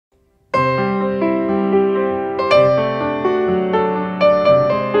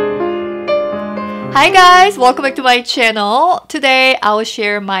Hi guys, welcome back to my channel. Today I will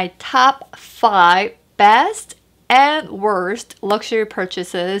share my top 5 best and worst luxury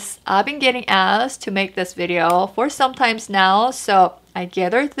purchases I've been getting asked to make this video for some times now, so I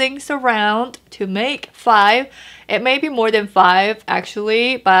gathered things around to make 5. It may be more than 5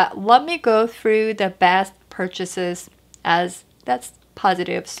 actually, but let me go through the best purchases as that's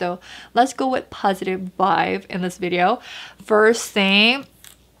positive. So let's go with positive vibe in this video. First thing,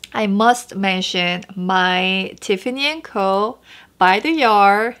 I must mention my Tiffany & Co. by the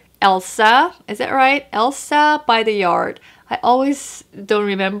yard Elsa. Is that right? Elsa by the yard. I always don't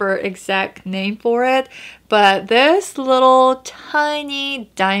remember exact name for it, but this little tiny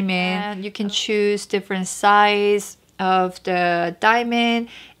diamond, and you can choose different size of the diamond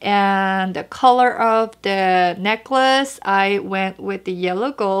and the color of the necklace. I went with the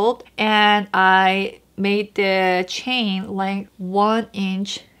yellow gold and I made the chain length 1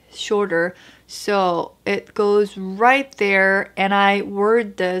 inch shorter, so it goes right there, and I wore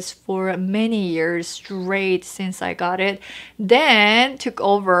this for many years straight since I got it. Then took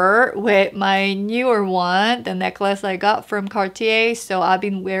over with my newer one, the necklace I got from Cartier, so I've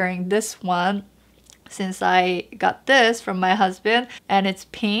been wearing this one since I got this from my husband, and it's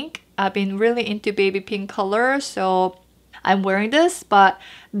pink. I've been really into baby pink color, so I'm wearing this, but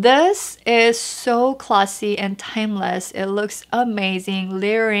this is so classy and timeless. It looks amazing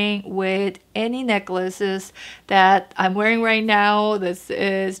layering with any necklaces that I'm wearing right now. This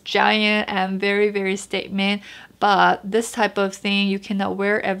is giant and very statement, but this type of thing you cannot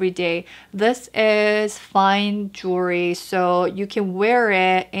wear every day. This is fine jewelry, so you can wear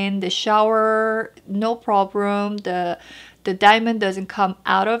it in the shower, no problem. The diamond doesn't come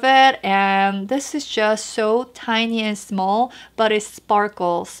out of it, and this is just so tiny and small, but it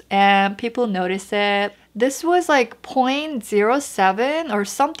sparkles and people notice it. This was like 0.07 or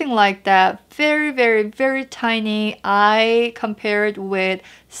something like that. Very tiny. I compared with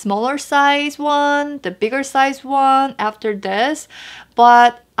smaller size one, the bigger size one after this,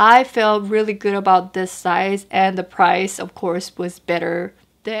 but I felt really good about this size, and the price of course was better.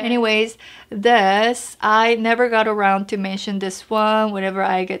 Anyways, this, I never got around to mention this one whenever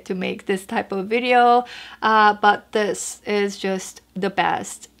I get to make this type of video, but this is just the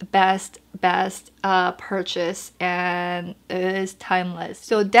best purchase, and it is timeless.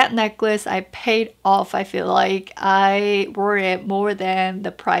 So that necklace I paid off. I feel like I wore it more than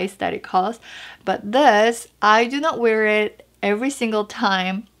the price that it cost, but this, I do not wear it every single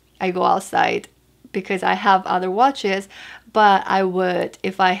time I go outside because I have other watches, but I would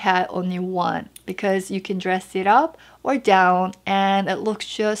if I had only one, because you can dress it up or down and it looks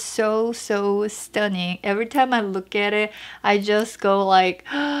just so stunning. Every time I look at it, I just go like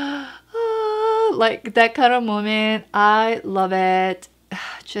like that kind of moment. I love it.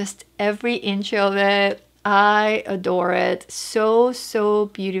 Just every inch of it. I adore it. So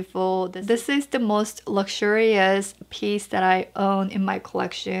beautiful. This is the most luxurious piece that I own in my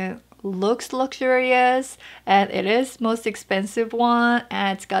collection. Looks luxurious, and it is most expensive one,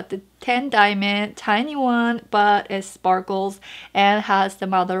 and it's got the 10 diamond, tiny one, but it sparkles and has the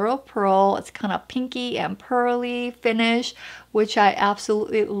mother of pearl. It's kind of pinky and pearly finish, which I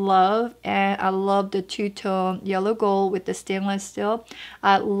absolutely love, and I love the two-tone yellow gold with the stainless steel.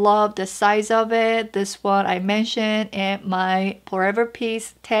 I love the size of it. This one I mentioned in my Forever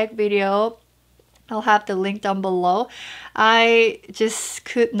Piece tag video. I'll have the link down below. I just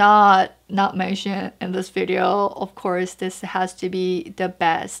could not mention in this video. Of course, this has to be the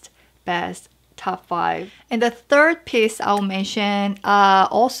best top 5. And the third piece I'll mention,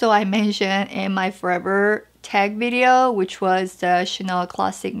 also I mentioned in my Forever tag video, which was the Chanel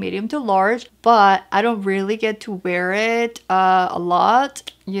Classic medium to large, but I don't really get to wear it a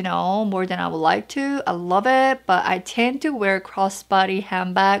lot, you know, more than I would like to. I love it, but I tend to wear crossbody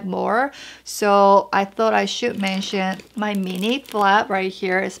handbag more, so I thought I should mention my mini flap right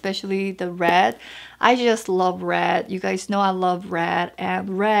here, especially the red. I just love red. You guys know I love red,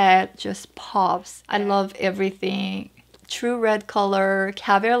 and red just pops. I love everything. True red color,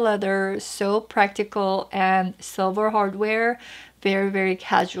 caviar leather, so practical, and silver hardware. Very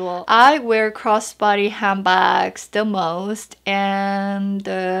casual. I wear crossbody handbags the most, and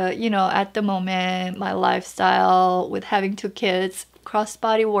you know, at the moment, my lifestyle with having 2 kids,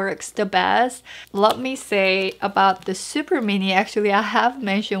 crossbody works the best. Let me say about the super mini, actually I have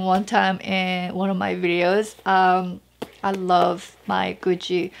mentioned one time in one of my videos, I love my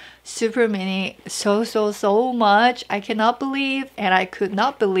Gucci Super Mini so much. I cannot believe, and I could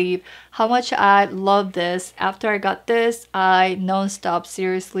not believe how much I love this. After I got this, I non-stop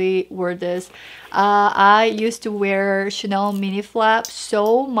seriously wore this. I used to wear Chanel mini flap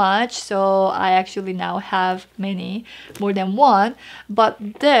so much, so I actually now have many, more than one, but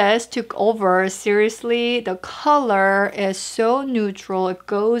this took over. Seriously, the color is so neutral. It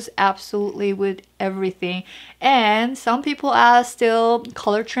goes absolutely with everything. And some people ask still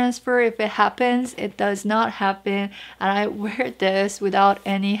color transfer if it happens. It does not happen, and I wear this without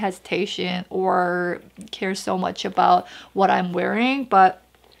any hesitation or care so much about what I'm wearing. But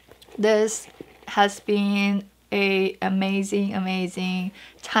this has been a amazing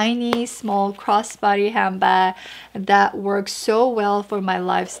tiny small crossbody handbag that works so well for my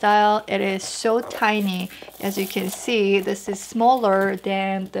lifestyle. It is so tiny. As you can see, this is smaller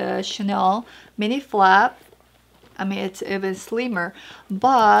than the Chanel mini flap. I mean, it's even slimmer,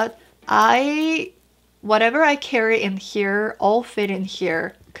 but whatever I carry in here all fit in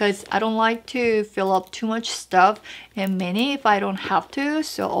here, because I don't like to fill up too much stuff in mini if I don't have to.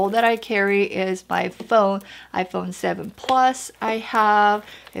 So all that I carry is my phone, iPhone 7 Plus I have.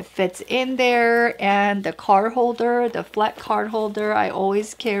 It fits in there, and the card holder, the flat card holder I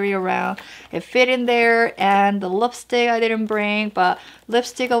always carry around. It fit in there, and the lipstick I didn't bring, but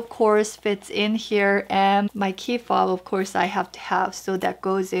lipstick of course fits in here, and my key fob of course I have to have, so that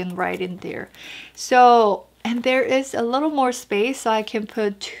goes in right in there. So, and there is a little more space, so I can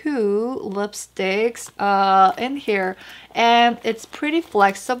put 2 lipsticks in here, and it's pretty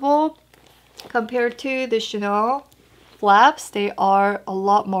flexible compared to the Chanel flaps. They are a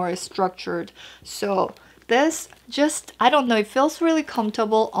lot more structured. So this just, I don't know, it feels really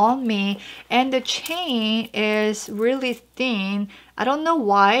comfortable on me, and the chain is really thin. I don't know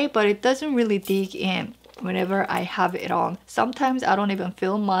why, but it doesn't really dig in whenever I have it on. Sometimes I don't even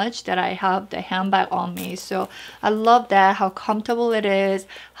feel much that I have the handbag on me. So I love that, how comfortable it is,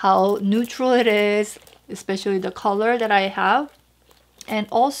 how neutral it is, especially the color that I have. And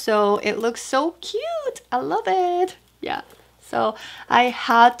also it looks so cute. I love it. Yeah. So I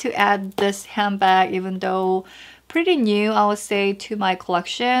had to add this handbag, even though pretty new, I would say, to my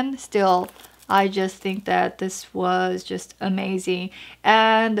collection. Still, I just think that this was just amazing.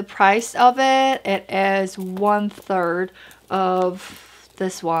 And the price of it, it is 1/3 of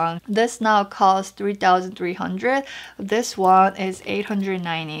this one. This now costs 3,300. This one is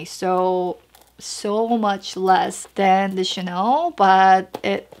 890. So much less than the Chanel, but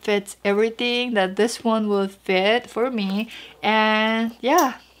it fits everything that this one would fit for me. And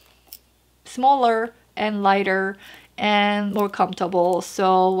yeah, smaller and lighter and more comfortable.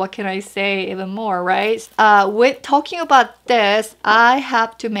 So what can I say even more, right? With talking about this, I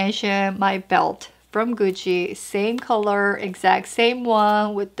have to mention my belt from Gucci. Same color, exact same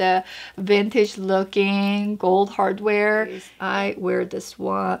one with the vintage looking gold hardware. I wear this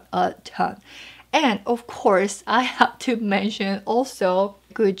one a ton. And of course, I have to mention also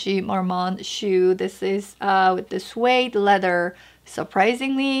Gucci Marmont shoe. This is with the suede leather.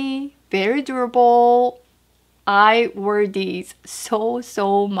 Surprisingly, very durable. I wear these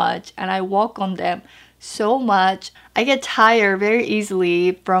so much, and I walk on them so much. I get tired very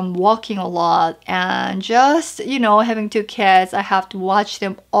easily from walking a lot, and just, you know, having 2 kids, I have to watch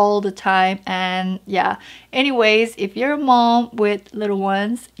them all the time. And yeah, anyways, if you're a mom with little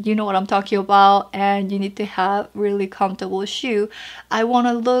ones, you know what I'm talking about, and you need to have really comfortable shoe. I want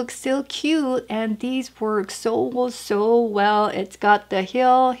to look still cute, and these work so well. It's got the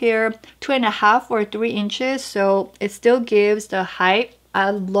heel here 2.5 or 3 inches, so it still gives the height.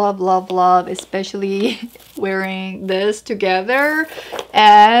 I love, especially wearing this together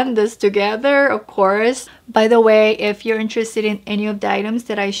and this together, of course. By the way, if you're interested in any of the items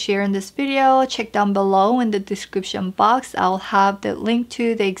that I share in this video, check down below in the description box. I'll have the link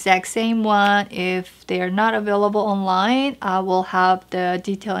to the exact same one. If they are not available online, I will have the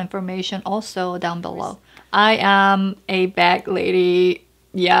detailed information also down below. I am a bag lady.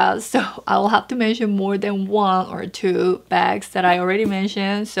 Yeah, so I will have to mention more than 1 or 2 bags that I already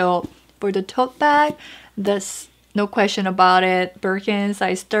mentioned. So for the tote bag, this, no question about it, Birkin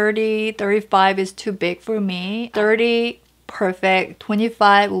size 30, 35 is too big for me. 30, perfect.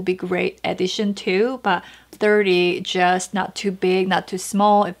 25 will be great addition too, but 30 just not too big, not too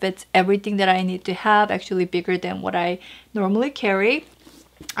small. It fits everything that I need to have, actually bigger than what I normally carry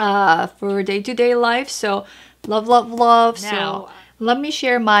for day-to-day life. So love. Now, so let me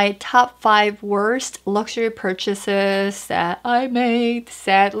share my top 5 worst luxury purchases that I made.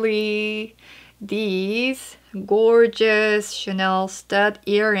 Sadly, these gorgeous Chanel stud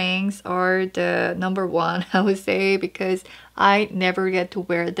earrings are the number one, I would say, because I never get to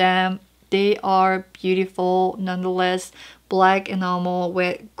wear them. They are beautiful nonetheless. Black enamel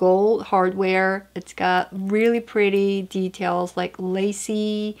with gold hardware. It's got really pretty details, like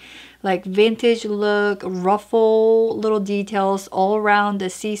lacy, like vintage look, ruffle little details all around the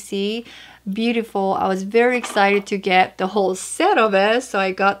CC. Beautiful. I was very excited to get the whole set of it, so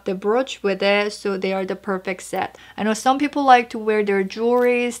I got the brooch with it, so they are the perfect set. I know some people like to wear their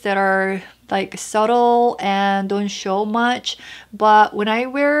jewelries that are like subtle and don't show much, but when I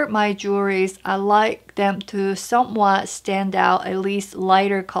wear my jewelries, I like them to somewhat stand out, at least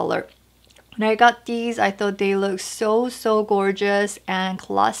lighter color. When I got these, I thought they looked so gorgeous and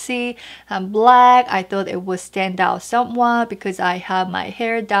classy and black. I thought it would stand out somewhat because I have my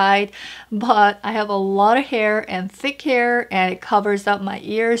hair dyed, but I have a lot of hair and thick hair and it covers up my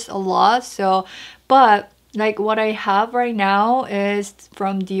ears a lot. So, but like what I have right now is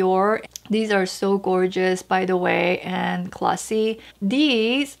from Dior. These are so gorgeous, by the way, and classy.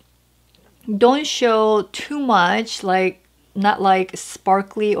 These don't show too much, like not like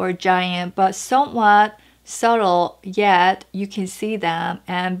sparkly or giant, but somewhat subtle, yet you can see them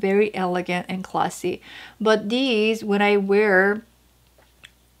and very elegant and classy. But these, when I wear,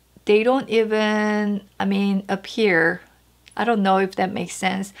 they don't even, I mean, appear. I don't know if that makes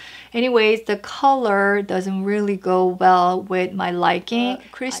sense. Anyways, the color doesn't really go well with my liking.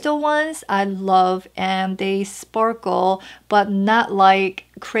 Crystal ones I love, and they sparkle, but not like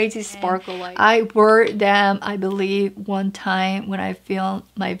crazy sparkle. Like I wore them, I believe, one time when I filmed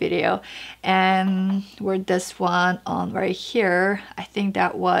my video, and wore this one on right here. I think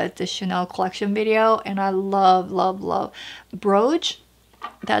that was the Chanel collection video, and I love brooch.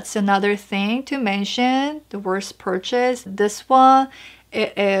 That's another thing to mention, the worst purchase. This one,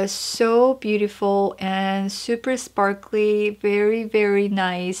 it is so beautiful and super sparkly, very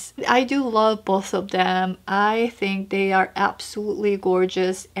nice. I do love both of them. I think they are absolutely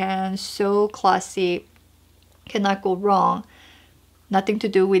gorgeous and so classy. Cannot go wrong. Nothing to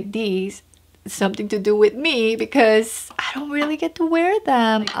do with these. Something to do with me because I don't really get to wear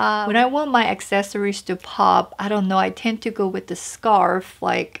them. When I want my accessories to pop, I don't know, I tend to go with the scarf,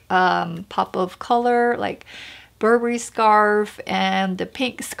 like pop of color, like Burberry scarf and the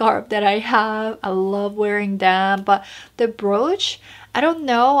pink scarf that I have. I love wearing them. But the brooch, I don't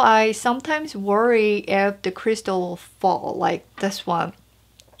know, I sometimes worry if the crystal will fall, like this one,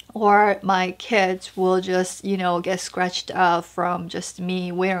 or my kids will just, you know, get scratched up from just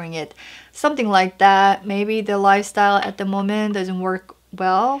me wearing it. Something like that. Maybe the lifestyle at the moment doesn't work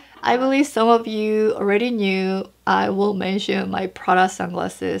well. I believe some of you already knew I will mention my Prada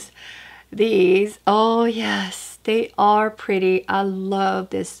sunglasses. These, oh yes, they are pretty. I love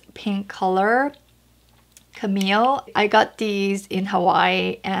this pink color. Camille. I got these in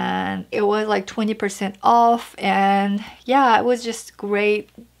Hawaii and it was like 20% off, and yeah, it was just great,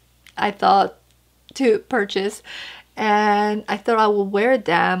 I thought, to purchase, and I thought I would wear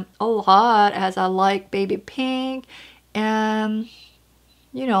them a lot as I like baby pink, and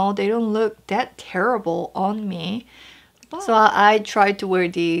you know, they don't look that terrible on me. So I tried to wear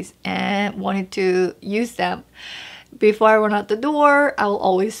these and wanted to use them. Before I run out the door, I will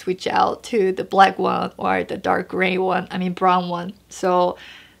always switch out to the black one or the dark gray one, I mean brown one. So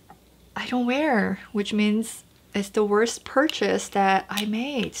I don't wear, which means it's the worst purchase that I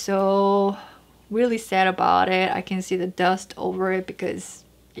made. So really sad about it. I can see the dust over it because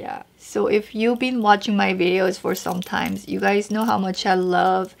yeah. So if you've been watching my videos for some time, you guys know how much I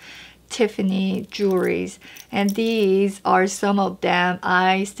love Tiffany jewelries, and these are some of them.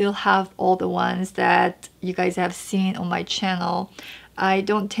 I still have all the ones that you guys have seen on my channel. I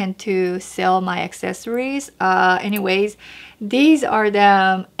don't tend to sell my accessories. Anyways, these are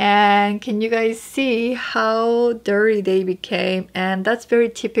them, and can you guys see how dirty they became? And that's very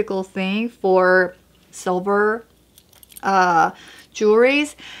typical thing for silver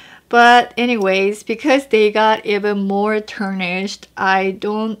jewelries. But anyways, because they got even more tarnished, I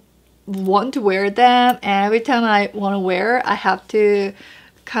don't want to wear them, and every time I want to wear, I have to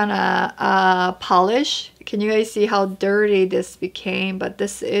kind of polish. Can you guys see how dirty this became? But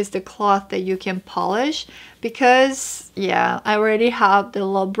this is the cloth that you can polish, because yeah, I already have the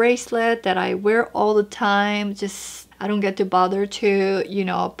little bracelet that I wear all the time. Just I don't get to bother to, you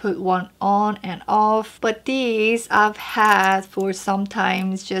know, put one on and off. But these I've had for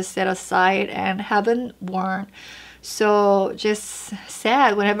sometimes just set aside and haven't worn. So just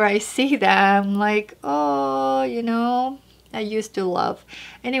sad whenever I see them, like, oh, you know, I used to love.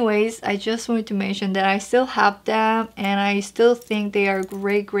 Anyways, I just wanted to mention that I still have them and I still think they are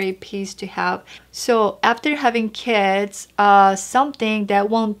a great piece to have. So after having kids, something that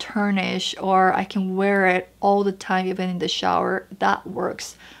won't tarnish or I can wear it all the time even in the shower, that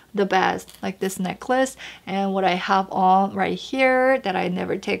works the best. Like this necklace and what I have on right here that I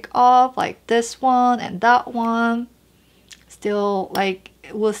never take off, like this one and that one, still like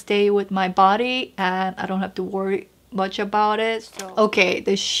will stay with my body and I don't have to worry much about it. So okay,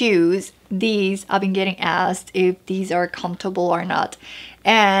 the shoes, these I've been getting asked if these are comfortable or not,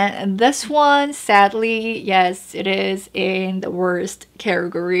 and this one sadly yes it is in the worst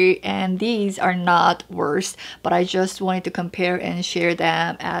category, and these are not worst, but I just wanted to compare and share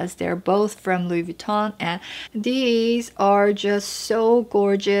them as they're both from Louis Vuitton and these are just so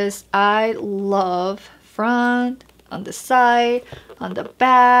gorgeous. I love front, on the side, on the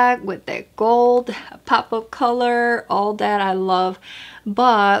back with that gold pop-up color, all that I love.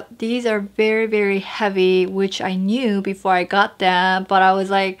 But these are very heavy, which I knew before I got them, but I was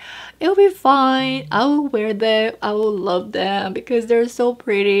like, it'll be fine, I will wear them, I will love them because they're so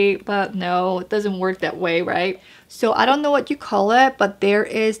pretty. But no, it doesn't work that way, right? So I don't know what you call it, but there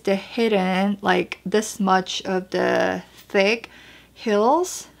is the hidden, like this much of the thick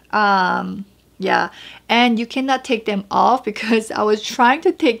heels. Yeah, and you cannot take them off because I was trying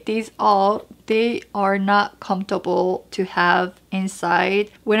to take these off. They are not comfortable to have inside.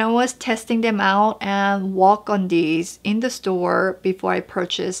 When I was testing them out and walk on these in the store before I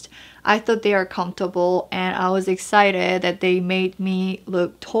purchased, I thought they are comfortable and I was excited that they made me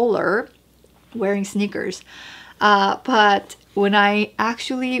look taller wearing sneakers. But when I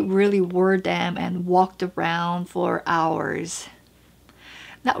actually really wore them and walked around for hours,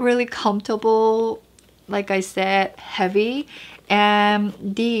 not really comfortable, like I said, heavy, and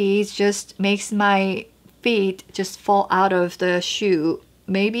these just makes my feet just fall out of the shoe.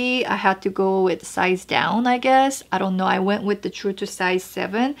 Maybe I had to go with size down, I guess. I don't know. I went with the true to size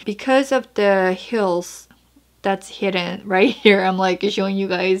 7 because of the heels that's hidden right here. I'm like showing you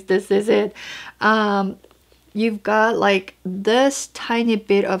guys, this is it. You've got like this tiny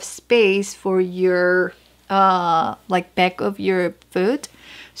bit of space for your like back of your foot.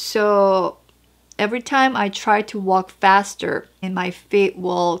 So every time I try to walk faster and my feet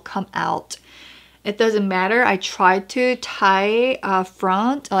will come out. It doesn't matter. I try to tie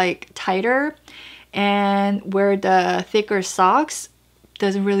front like tighter and wear the thicker socks.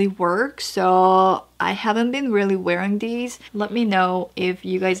 Doesn't really work. So I haven't been really wearing these. Let me know if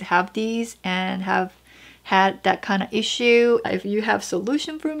you guys have these and have had that kind of issue. If you have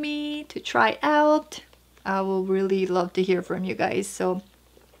solution for me to try out, I will really love to hear from you guys. So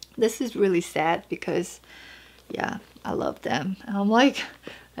this is really sad because yeah, I love them. And I'm like,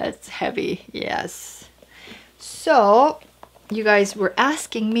 that's heavy. Yes. So you guys were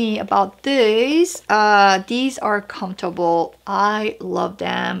asking me about these. These are comfortable. I love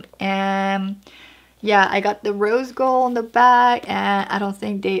them. And yeah, I got the rose gold on the back and I don't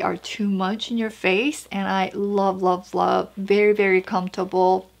think they are too much in your face. And I love. Very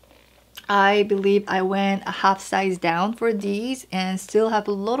comfortable. I believe I went a half size down for these and still have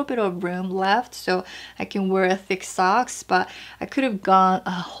a little bit of room left so I can wear thick socks, but I could have gone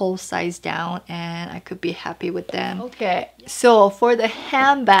a whole size down and I could be happy with them. Okay, so for the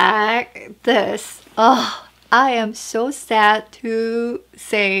handbag, this, oh, I am so sad to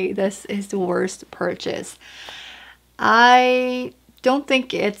say this is the worst purchase. I don't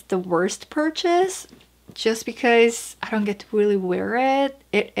think it's the worst purchase just because I don't get to really wear it.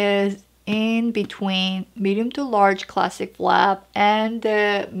 It is in between medium to large classic flap and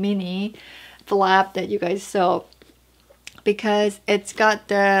the mini flap that you guys saw, because it's got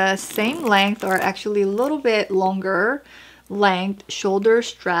the same length or actually a little bit longer length shoulder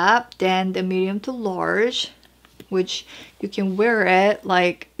strap than the medium to large, which you can wear it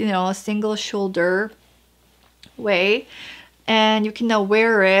like, you know, a single shoulder way. And you can now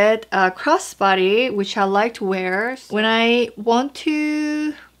wear it crossbody, which I like to wear when I want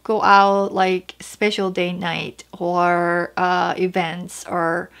to go out like special day night or events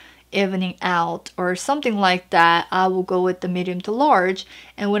or evening out or something like that. I will go with the medium to large,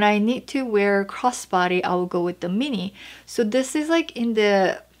 and when I need to wear crossbody I will go with the mini. So this is like in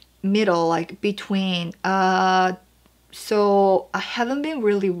the middle, like between. So I haven't been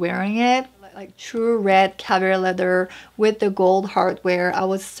really wearing it. Like true red caviar leather with the gold hardware. I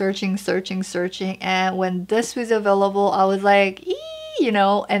was searching, and when this was available I was like, ee! You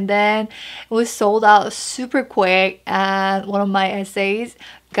know, and then it was sold out super quick, and one of my essays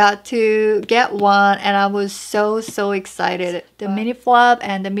got to get one and I was so excited. The mini flap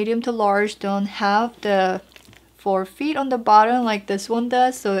and the medium to large don't have the for feet on the bottom like this one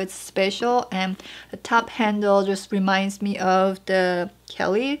does, so it's special. And the top handle just reminds me of the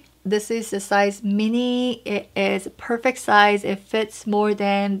Kelly. This is the size mini. It is perfect size. It fits more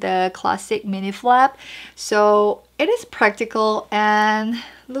than the classic mini flap, so it is practical and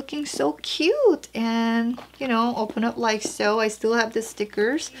looking so cute. And you know, open up like so. I still have the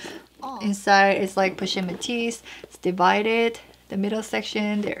stickers. Inside is like pajamas. It's divided. The middle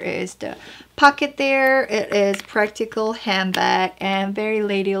section, there is the pocket there. It is practical handbag and very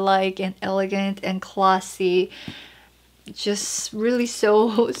ladylike and elegant and classy. Just really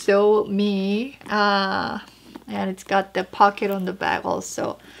so me. And it's got the pocket on the back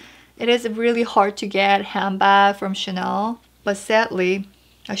also. It is a really hard to get handbag from Chanel, but sadly,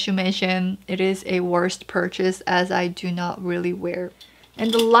 as you mentioned, it is a worst purchase as I do not really wear.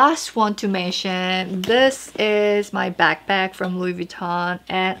 And the last one to mention, this is my backpack from Louis Vuitton,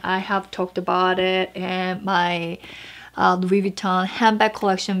 and I have talked about it in my Louis Vuitton handbag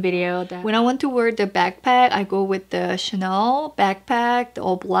collection video. That when I want to wear the backpack, I go with the Chanel backpack, the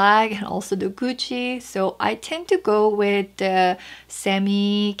all black, and also the Gucci. So I tend to go with the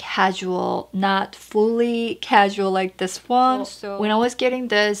semi-casual, not fully casual like this one. So when I was getting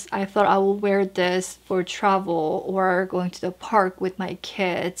this, I thought I will wear this for travel or going to the park with my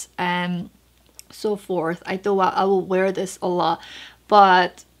kids and so forth. I thought I will wear this a lot,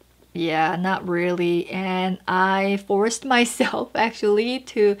 but yeah, not really. And I forced myself actually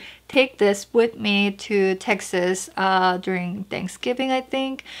to take this with me to Texas during Thanksgiving, I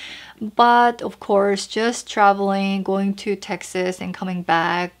think. But of course, just traveling, going to Texas and coming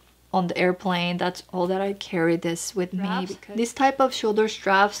back on the airplane, that's all that I carry this with me. Because this type of shoulder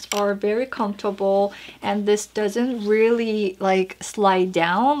straps are very comfortable, and this doesn't really like slide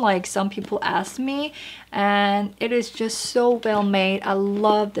down like some people ask me, and it is just so well made. I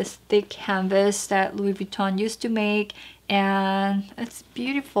love this thick canvas that Louis Vuitton used to make, and it's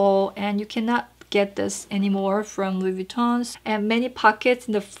beautiful, and you cannot get this anymore from Louis Vuitton's. And many pockets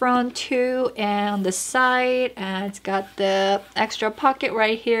in the front too and on the side, and it's got the extra pocket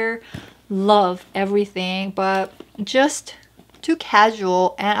right here. Love everything, but just too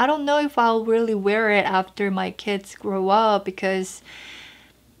casual, and I don't know if I'll really wear it after my kids grow up, because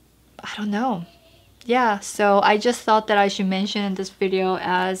I don't know. Yeah, so I just thought that I should mention in this video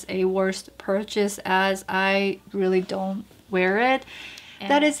as a worst purchase, as I really don't wear it.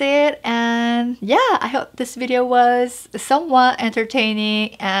 That is it. And yeah, I hope this video was somewhat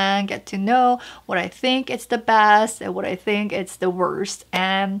entertaining and get to know what I think it's the best and what I think it's the worst.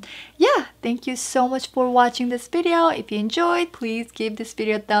 And yeah, thank you so much for watching this video. If you enjoyed, please give this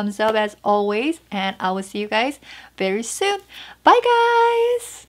video a thumbs up as always, and I will see you guys very soon. Bye guys!